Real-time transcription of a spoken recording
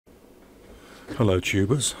Hello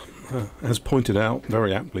tubers. As pointed out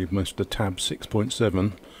very aptly by Mr. Tab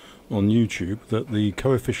 6.7 on YouTube, that the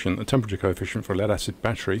temperature coefficient for a lead acid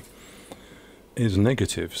battery is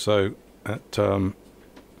negative. So at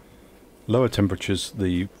lower temperatures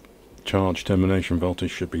the charge termination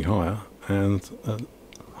voltage should be higher, and at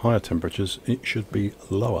higher temperatures it should be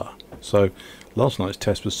lower. So last night's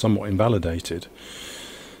test was somewhat invalidated.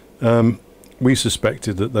 We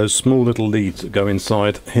suspected that those small little leads that go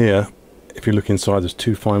inside here, if you look inside, there's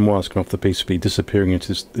two fine wires coming off the PCB disappearing into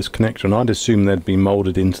this connector, and I'd assumed they'd be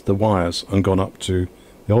moulded into the wires and gone up to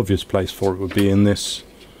the obvious place for it would be in this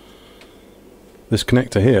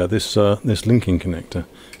connector here, this linking connector.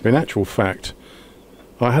 But in actual fact,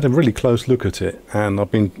 I had a really close look at it, and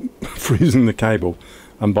I've been freezing the cable,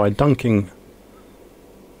 and by dunking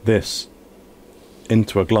this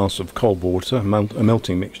into a glass of cold water, a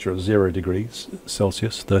melting mixture of 0 degrees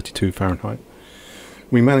Celsius, 32 Fahrenheit,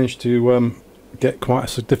 we managed to get quite a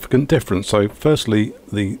significant difference. So firstly,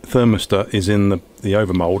 the thermistor is in the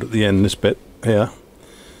overmold at the end, this bit here,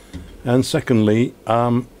 and secondly,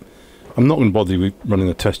 I'm not going to bother you running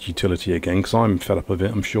the test utility again because I'm fed up of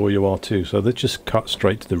it. I'm sure you are too. So let's just cut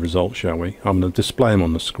straight to the results, shall we? I'm going to display them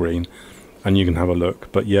on the screen and you can have a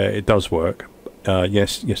look. But yeah, it does work.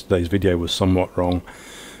 Yes, yesterday's video was somewhat wrong,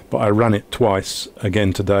 but I ran it twice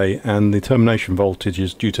again today, and the termination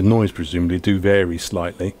voltages, due to noise presumably, do vary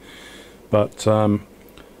slightly. But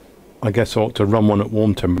I guess I ought to run one at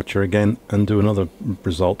warm temperature again and do another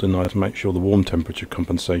result tonight to make sure the warm temperature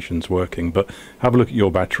compensation's working. But have a look at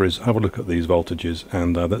your batteries, have a look at these voltages,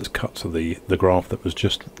 and let's cut to the graph that was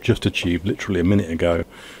just achieved literally a minute ago,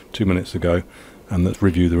 2 minutes ago, and let's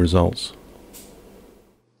review the results.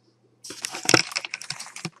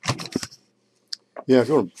 Yeah, if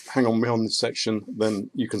you want to hang on beyond this section,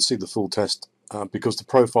 then you can see the full test because the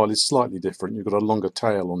profile is slightly different. You've got a longer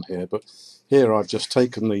tail on here, but here I've just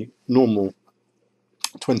taken the normal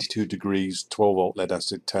 22 degrees 12 volt lead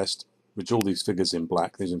acid test, which all these figures in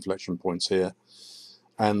black, these inflection points here,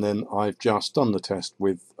 and then I've just done the test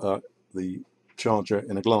with the charger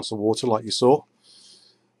in a glass of water like you saw,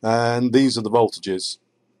 and these are the voltages.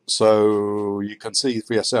 So you can see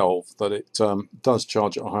for yourself that it does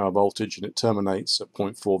charge at a higher voltage and it terminates at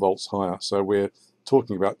 0.4 volts higher. So we're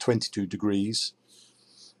talking about 22 degrees.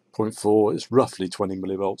 0.4 is roughly 20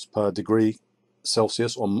 millivolts per degree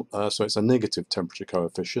Celsius, so it's a negative temperature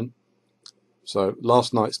coefficient. So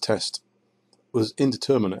last night's test was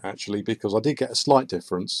indeterminate actually, because I did get a slight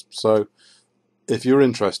difference. So if you're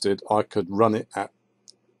interested, I could run it at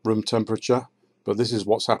room temperature, but this is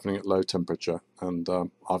what's happening at low temperature, and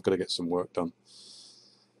I've got to get some work done.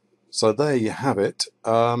 So there you have it.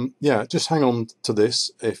 Yeah, just hang on to this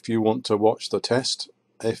if you want to watch the test.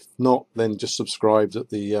 If not, then just subscribe at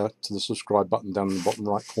the to the subscribe button down in the bottom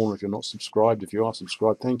right corner if you're not subscribed. If you are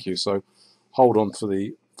subscribed, thank you. So hold on for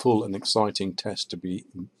the full and exciting test to be.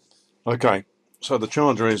 Okay, so the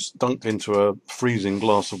charger is dunked into a freezing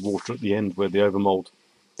glass of water at the end where the overmold,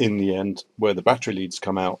 in the end where the battery leads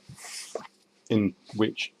come out, in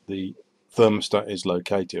which the thermistor is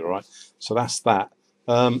located. All right, so that's that.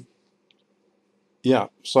 Yeah,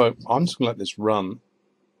 so I'm just going to let this run.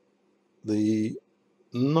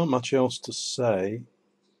 Not much else to say.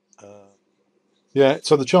 Yeah,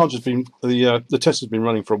 so the charge has been the test has been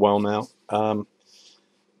running for a while now.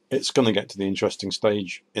 It's going to get to the interesting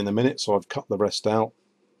stage in a minute, so I've cut the rest out.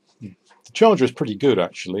 The charger is pretty good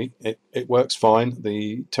actually. It works fine.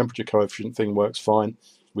 The temperature coefficient thing works fine.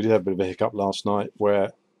 We did have a bit of a hiccup last night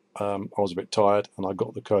where I was a bit tired and I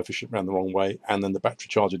got the coefficient around the wrong way, and then the battery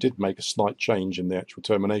charger did make a slight change in the actual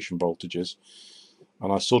termination voltages,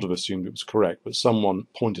 and I sort of assumed it was correct, but someone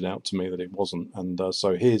pointed out to me that it wasn't, and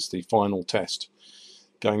so here's the final test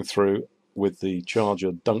going through with the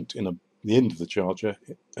charger dunked in the end of the charger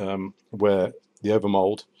where the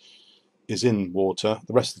overmold is in water,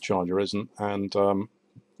 the rest of the charger isn't, and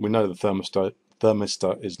we know the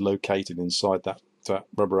thermistor is located inside that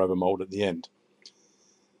rubber overmold at the end.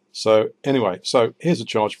 So anyway, so here's a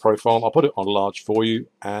charge profile. I'll put it on large for you,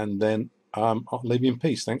 and then I'll leave you in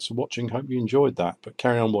peace. Thanks for watching. Hope you enjoyed that, but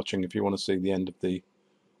carry on watching if you want to see the end of the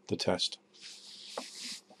test.